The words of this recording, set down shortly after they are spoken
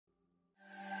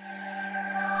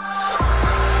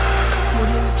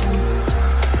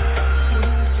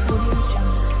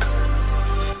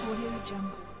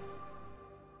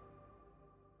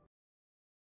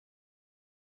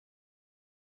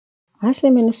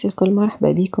عسلامة الناس الكل،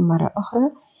 مرحبا بكم مرة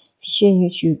أخرى في شان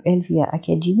يوتيوب لفا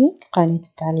أكاديمي، القناة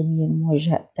التعليمية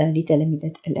الموجهة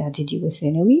لتلاميذ الإعدادي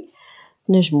والثانوي.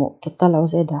 نجموا تطلعوا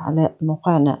زادة على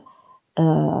موقعنا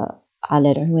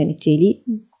على العنوان التالي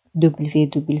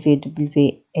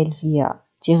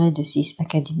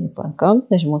www.lva-academy.com.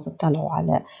 نجموا تطلعوا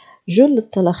على جل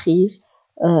التلخيص،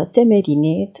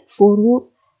 تمارينات، فروض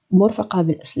مرفقة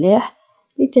بالاصلاح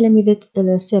لتلاميذ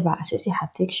السابعة أساسي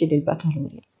حتى يكشي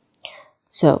للبكالوريا.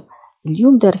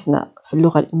 اليوم درسنا في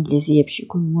اللغة الإنجليزية باش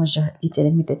يكون موجه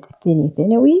لتلاميذ الثاني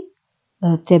ثانوي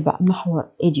تابع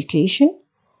محور education.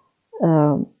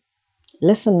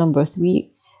 Lesson number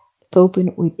 3,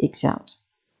 coping with exams.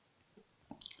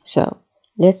 So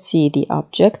let's see the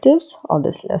objectives of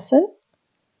this lesson.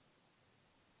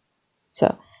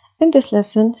 So in this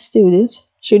lesson, students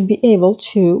should be able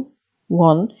to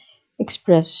 1.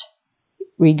 Express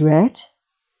regret,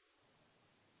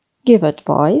 give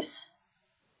advice,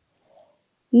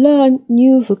 learn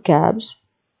new vocabs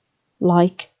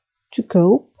like to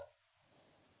cope,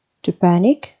 to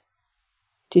panic,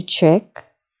 to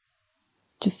check,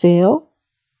 to fail,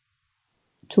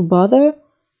 to bother,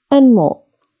 and more.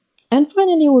 And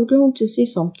finally, we're going to see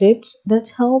some tips that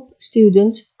help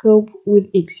students cope with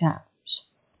exams.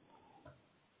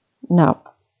 Now,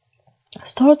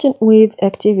 starting with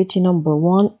activity number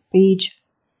 1, page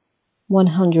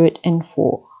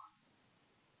 104.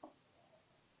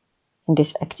 In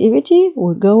this activity,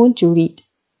 we're going to read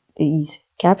these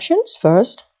captions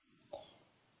first.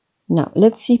 Now,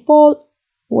 let's see Paul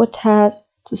what has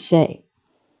to say.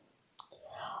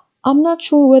 I'm not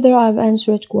sure whether I've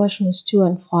answered questions 2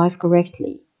 and 5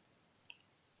 correctly,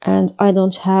 and I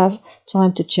don't have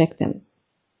time to check them.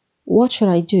 What should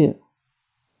I do?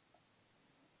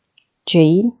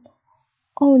 Jane,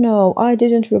 oh no, I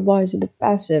didn't revise the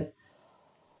passive.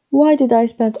 Why did I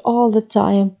spend all the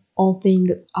time on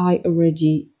things I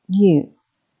already knew?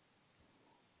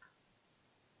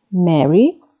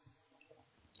 Mary,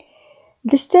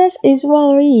 this test is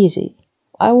rather easy.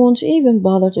 I won't even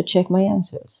bother to check my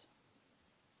answers.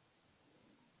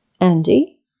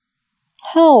 Andy,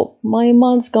 help, my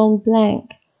mind's gone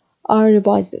blank. I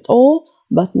revised it all,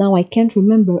 but now I can't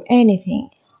remember anything.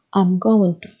 I'm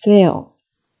going to fail.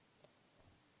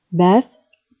 Beth,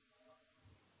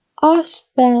 I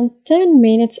spent 10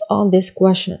 minutes on this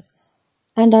question,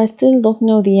 and I still don't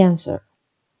know the answer.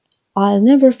 I'll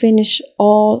never finish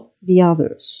all the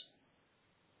others.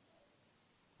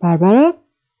 Barbara,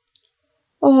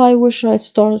 oh, I wish I'd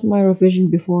started my revision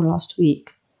before last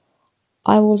week.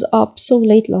 I was up so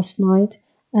late last night,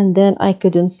 and then I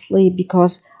couldn't sleep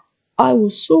because I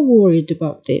was so worried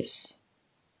about this.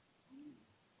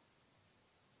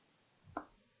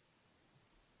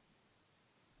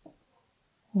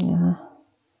 Yeah.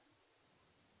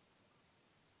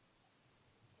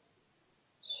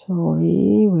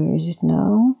 Sorry, where is it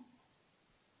now?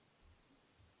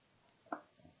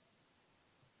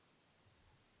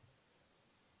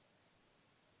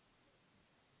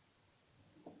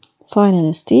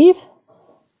 Finally, Steve.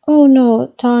 Oh no,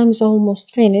 time's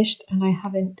almost finished and I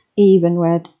haven't even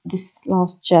read this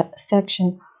last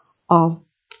section of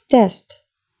the test.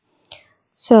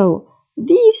 So,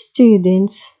 these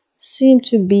students seem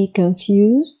to be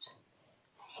confused,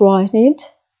 frightened.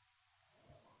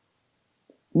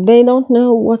 They don't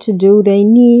know what to do. They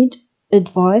need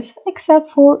advice,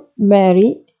 except for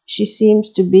Mary. She seems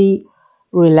to be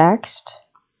relaxed.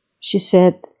 She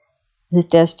said the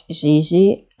test is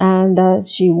easy and that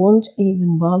she won't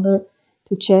even bother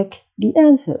to check the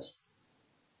answers.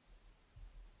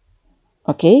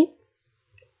 Okay?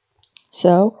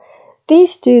 So,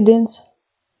 these students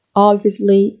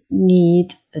obviously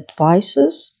need advice.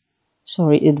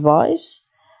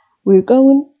 We're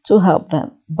going to help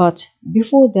them. But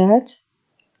before that,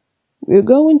 we're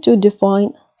going to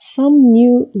define some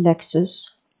new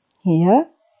lexes here.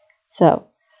 So,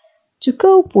 to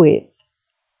cope with.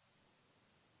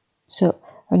 So,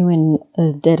 عنوان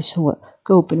الدرس هو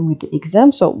coping with the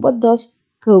exam. So, what does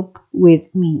cope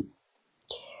with mean?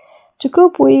 To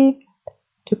cope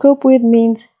with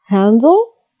means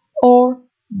handle or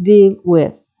deal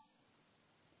with.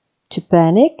 To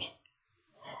panic,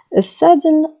 a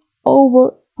sudden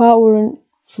overpowering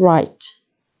fright.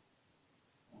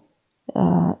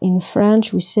 In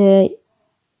French we say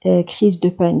crise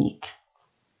de panique.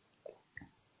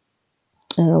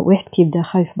 واحد كيبدا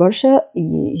خايف برشا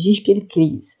يجيش كي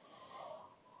الكريز.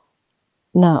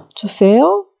 Now, to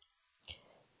fail,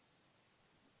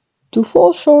 to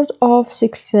fall short of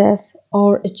success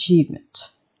or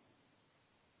achievement.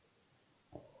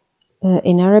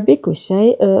 In Arabic we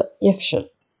say يفشل.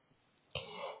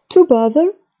 To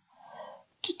bother,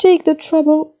 to take the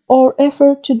trouble or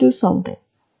effort to do something.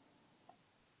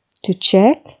 To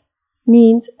check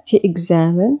means to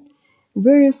examine,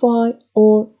 verify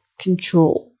or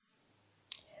control.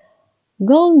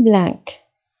 Gone blank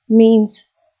means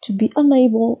to be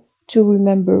unable to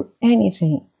remember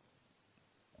anything.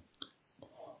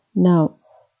 Now,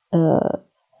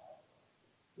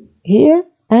 here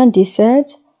Andy said,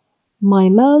 my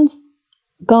mind's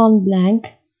gone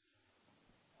blank,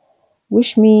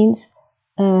 which means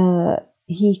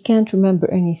he can't remember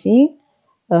anything.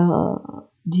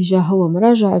 ديجا هو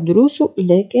مراجع دروسه،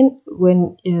 لكن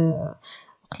when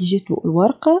جيتو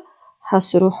الورقة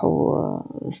حس روحه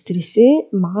ستريسي،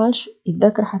 معاش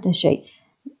يتذكر حتى شيء.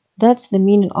 That's the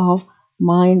meaning of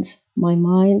my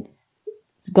mind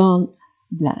is gone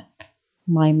blank.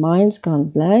 My mind's gone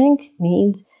blank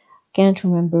means can't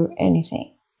remember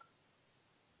anything.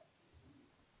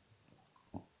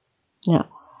 Now,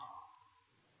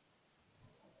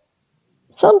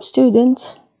 some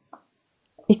students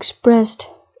expressed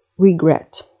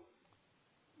regret.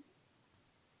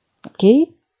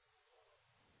 Okay,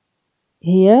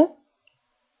 here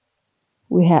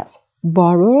we have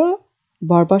Barbara,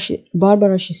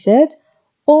 she said,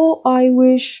 oh, I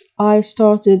wish I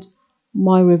started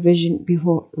my revision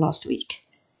before last week.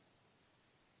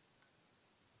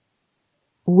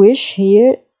 Wish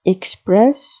here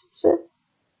expresses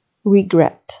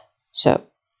regret. So,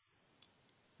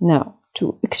 now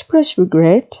to express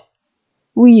regret,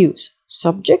 we use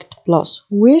subject plus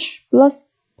wish plus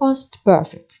past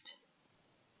perfect.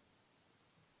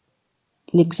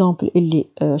 L'exemple اللي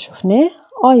شفناه,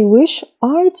 I wish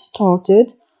I'd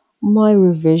started my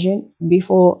revision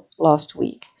before last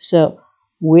week. So,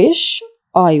 wish,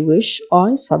 I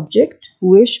subject,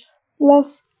 wish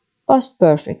plus past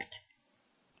perfect.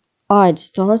 I'd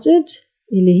started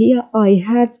اللي هي I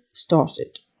had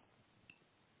started.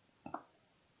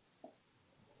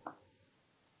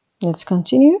 Let's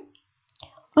continue.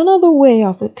 Another way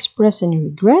of expressing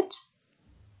regret,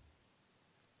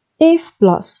 if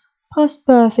plus past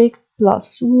perfect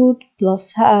plus would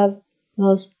plus have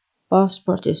plus past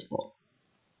participle.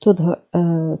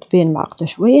 تبين معقدة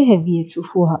شوية، هذه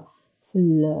تشوفوها في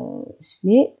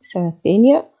السنة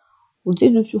الثانية،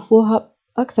 وتزيدوا تشوفوها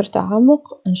أكثر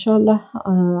تعمق إن شاء الله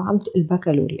عمت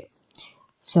البكالوريا.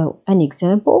 So, an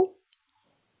example,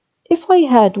 if I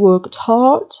had worked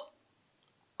hard,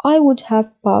 I would have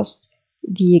passed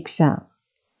the exam.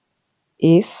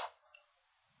 If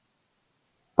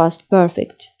past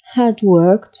perfect had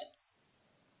worked.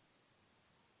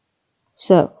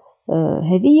 So,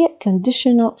 هذه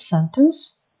conditional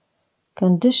sentence,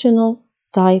 conditional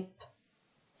type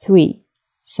 3.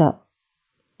 So,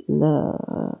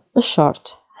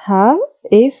 الشرط have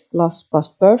if plus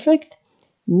past perfect،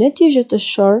 نتيجة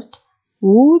الشرط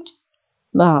would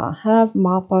مع have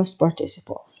مع past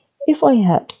participle. If I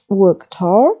had worked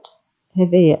hard،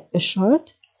 هذه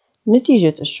الشرط،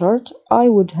 نتيجة الشرط I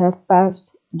would have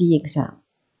passed the exam.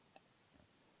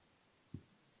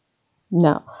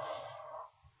 Now,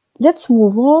 let's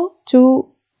move on to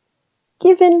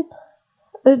giving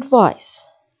advice.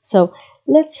 So,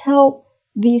 let's help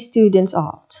these students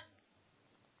out.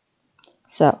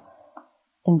 So,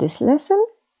 in this lesson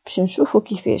باش نشوفوا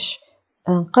كيفاش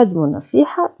نقدموا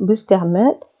نصيحة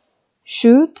باستعمال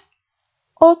should,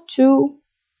 ought to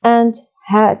and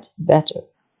had better.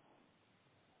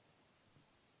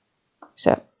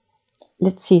 So,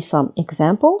 let's see some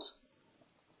examples.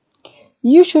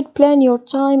 You should plan your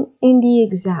time in the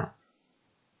exam.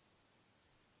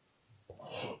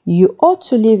 You ought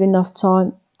to leave enough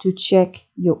time to check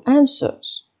your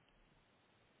answers.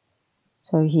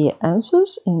 So here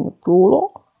answers in the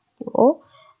plural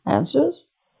answers.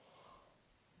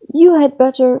 You had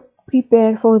better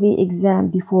prepare for the exam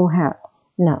beforehand.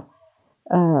 Now,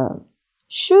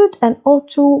 should and ought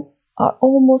to are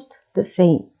almost the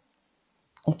same.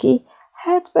 Okay,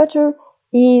 had better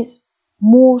is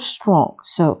more strong.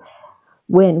 So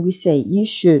when we say you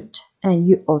should and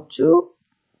you ought to,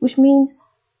 which means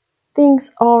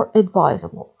things are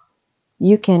advisable.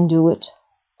 You can do it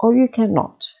or you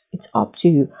cannot. It's up to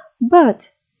you.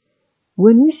 But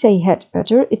when we say had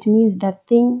better, it means that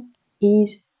thing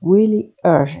is really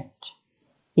urgent.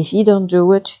 If you don't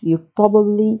do it, you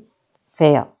probably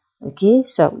fail. Okay,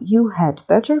 so you had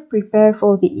better prepare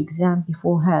for the exam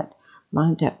beforehand.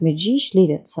 معناتها ما تجيش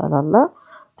ليلة صلاة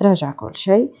تراجع كل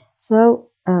شيء. So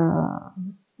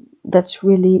that's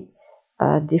really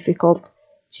difficult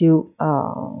to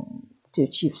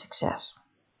achieve success.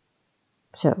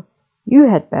 So you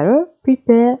had better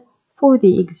prepare for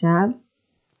the exam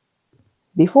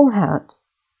beforehand.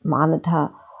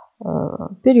 معناتها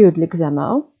period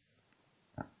l'examen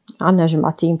عنا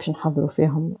جمعتين باش نحضروا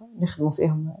فيهم نخدموا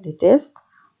فيهم لي تيست.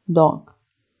 دونك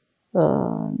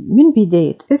من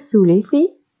بداية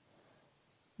الثلاثي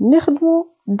نخدموا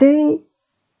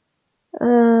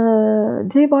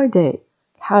day by day.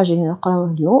 الحاجة اللي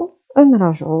نقراوها اليوم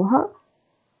نراجعوها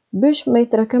باش ما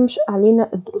يتراكمش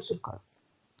علينا الدروس الكل.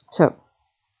 So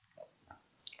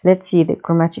let's see the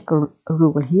grammatical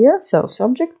rule here. So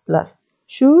subject plus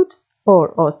should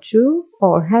or ought to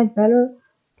or had better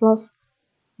plus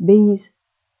base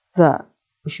verb,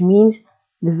 which means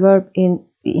the verb in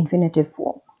the infinitive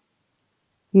form.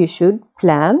 You should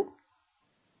plan,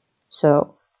 so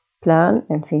plan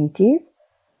infinitive,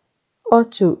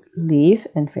 ought to leave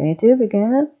infinitive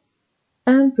again,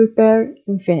 and prepare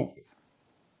infinitive.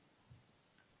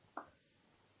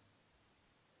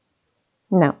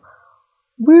 Now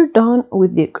we're done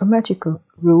with the grammatical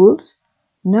rules.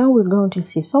 Now we're going to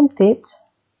see some tips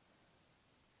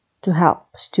to help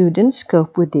students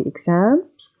cope with the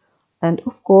exams, and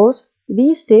of course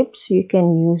these tips you can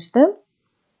use them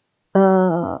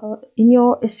in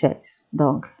your essays.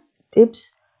 Donc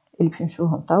tips اللي باش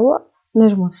نشوفهم توا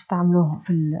نجموا تستعملوهم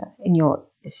في in your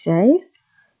essays.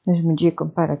 نجم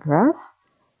نجيكم paragraph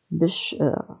باش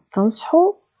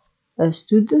تنصحوا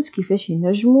students كيفاش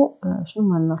ينجموا شنو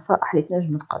هما النصائح اللي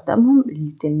تنجم تقدمهم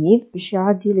للتلميذ باش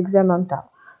يعدي الإكزام متاعو.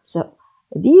 So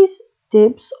these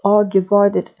tips are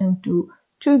divided into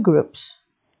two groups.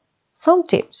 Some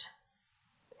tips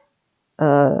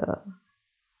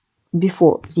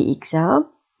before the exam,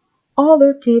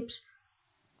 other tips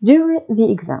during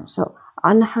the exam. So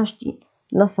عنا حاجتين: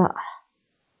 نصائح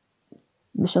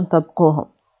باش نطبقوهم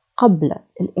قبل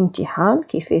الامتحان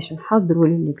كيفاش نحضروا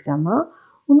للإكزام،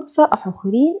 ونصائح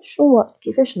أخرين شنو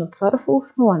كيفاش نتصرفوا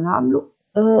شنو نعملوا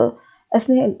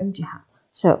أثناء الامتحان.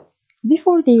 So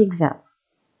before the exam,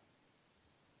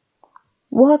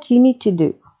 what you need to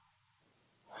do: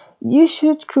 you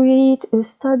should create a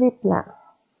study plan.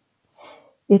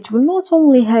 It will not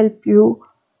only help you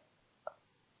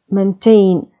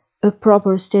maintain a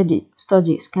proper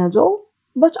study schedule,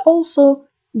 but also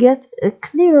get a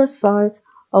clearer sight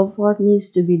of what needs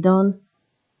to be done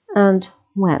and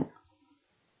when.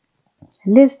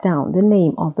 List down the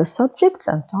name of the subjects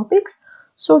and topics.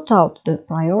 Sort out the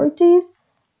priorities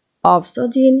of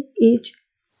studying each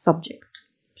subject.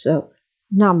 So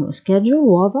نعمل schedule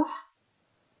واضح.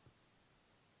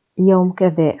 يوم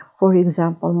كذا, for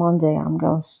example Monday I'm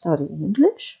going to study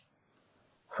English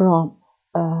from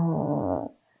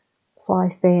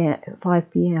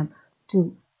 5 p.m.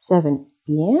 to 7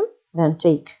 p.m. then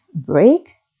take a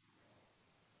break.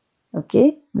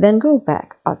 Okay, then go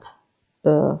back at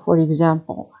for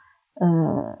example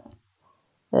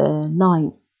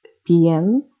 9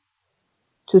 p.m.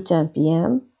 to 10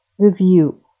 p.m.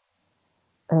 review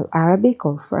Arabic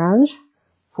or French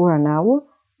for an hour,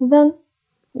 then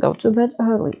go to bed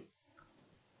early.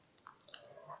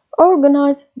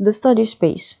 Organize the study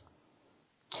space.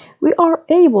 We are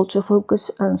able to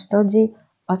focus and study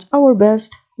at our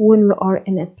best when we are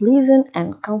in a pleasant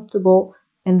and comfortable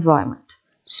environment.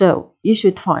 So you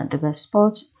should find the best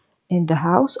spot in the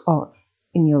house or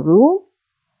in your room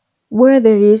where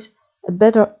there is a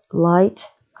better light,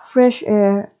 fresh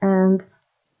air, and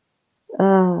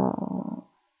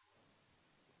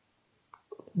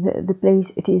the place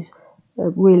it is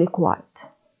really quiet.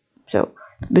 So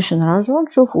باش نراجعوا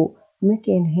نشوفوا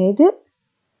مكان هادئ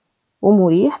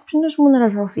ومريح باش نجموا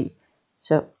نراجعوا فيه.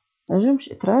 So نجمش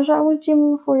تراجع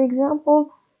وانتي for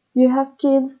example you have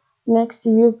kids next to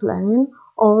you playing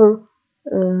or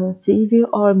TV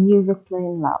or music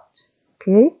playing loud.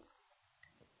 Okay.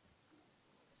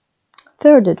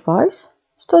 Third advice: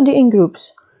 study in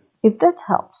groups if that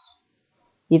helps.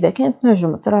 إذا كانت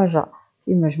نجم تراجع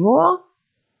في مجموعة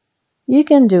you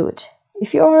can do it.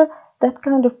 If you are that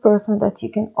kind of person that you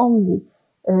can only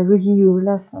review your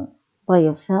lesson by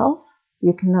yourself,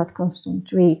 you cannot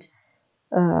concentrate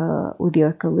with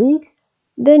your colleague,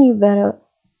 then you better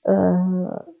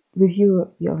review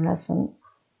your lesson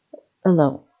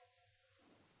alone.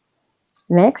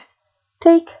 Next,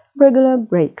 take regular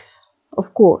breaks.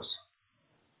 Of course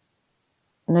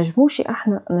نجموش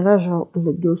احنا نراجعوا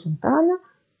الدروس متاعنا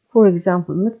for example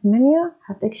من 8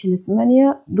 حتى ل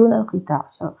 8 دون انقطاع.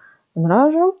 So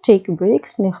نراجعوا take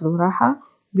breaks ناخذوا راحة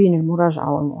بين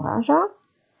المراجعة والمراجعة.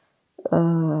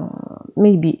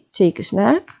 Maybe take a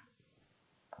snack,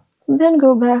 then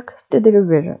go back to the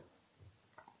revision.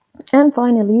 And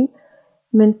finally,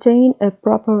 maintain a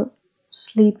proper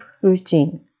sleep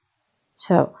routine.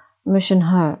 So مش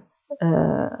نهار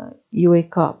you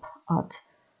wake up at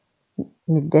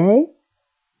midday,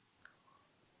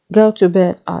 go to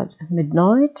bed at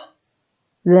midnight,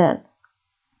 then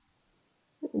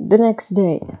the next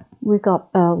day wake up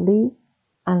early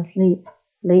and sleep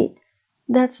late.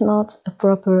 That's not a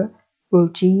proper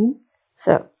routine.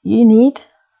 So you need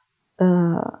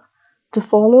to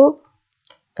follow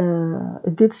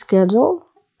a good schedule,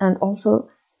 and also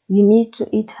you need to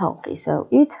eat healthy. So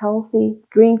eat healthy,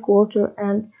 drink water,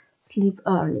 and sleep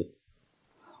early.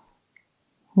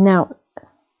 Now,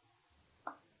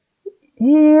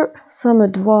 here some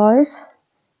advice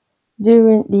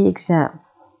during the exam.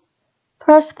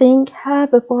 First thing,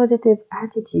 have a positive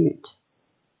attitude.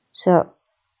 So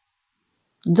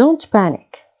don't panic.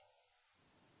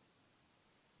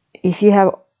 If you had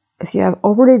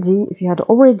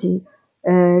already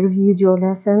reviewed your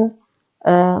lessons,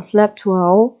 slept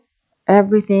well,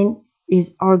 everything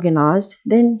is organized,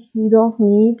 then you don't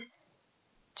need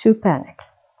to panic.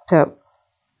 So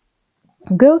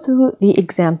go through the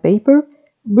exam paper,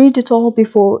 read it all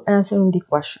before answering the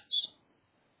questions.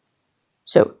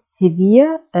 So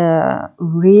هذه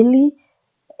really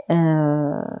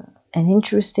an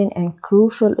interesting and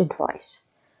crucial advice.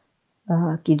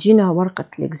 كي تجينا ورقة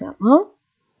الإكزام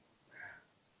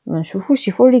ما نشوفوش.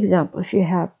 for example, if you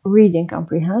have reading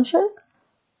comprehension,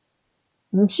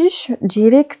 نمشيش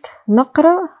ديريكت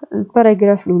نقرا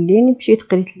الباراجراف الاولاني. مشيت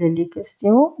قريت لي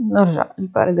كاستيون، نرجع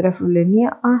الباراجراف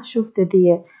الاولانيه شفت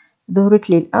هذه ظهرت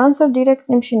لي الانسر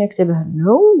ديريكت نمشي نكتبها.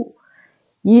 no,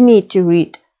 you need to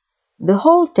read the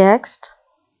whole text,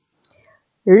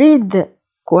 read the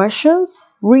questions,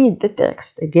 read the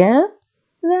text again,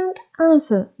 then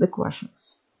answer the questions.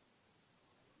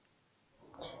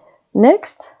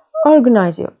 Next,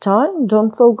 organize your time.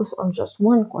 Don't focus on just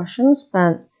one question.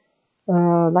 Spend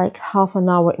like half an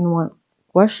hour in one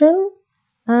question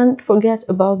and forget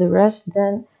about the rest.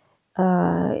 Then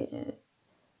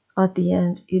at the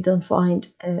end you don't find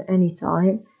any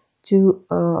time to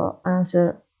answer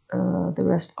the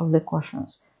rest of the questions.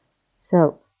 So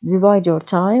divide your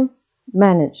time,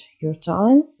 manage your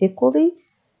time equally,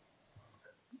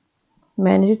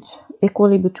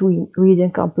 between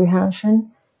reading comprehension,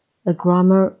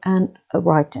 grammar, and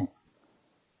writing.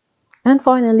 And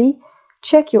finally,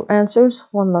 check your answers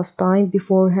one last time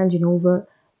before handing over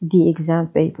the exam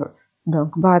paper.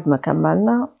 Donc بعد ما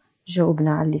كملنا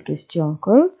جاوبنا على الكيستيون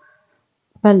كل،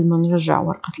 قبل ما نرجع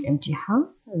ورقة الامتحان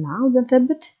نعاود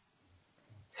نثبت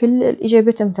في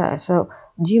الإجابات متاعي. So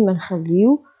ديما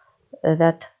نخليو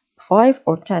that 5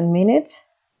 or 10 minutes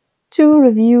to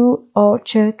review or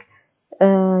check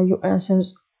your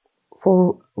answers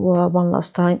for one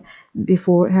last time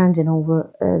before handing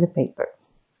over the paper.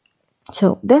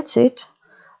 So that's it.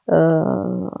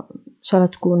 إن شاء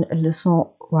الله تكون اللسون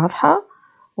واضحة،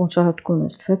 وإن شاء الله تكونوا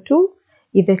استفدتوا.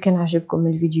 إذا كان عجبكم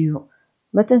الفيديو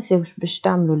ما تنسوش باش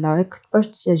تعملوا لايك،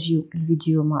 تبارتاجيو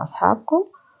الفيديو مع أصحابكم،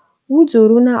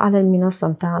 وتزورونا على المنصة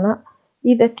متاعنا.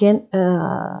 إذا كان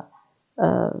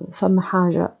فما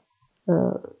حاجة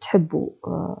تحبوا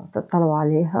تطلعوا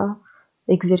عليها،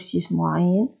 إكزرسيس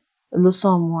معين،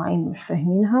 لسون معين مش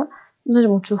فاهمينها،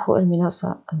 نجموا تشوفوا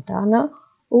المنصة متاعنا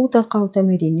وتلقاو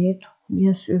تمارينات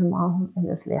بيان سور معاهم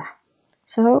الاصلاح.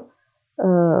 So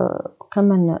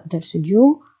كملنا درس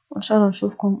اليوم، وإن شاء الله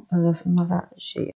نشوفكم في المرة الجاية.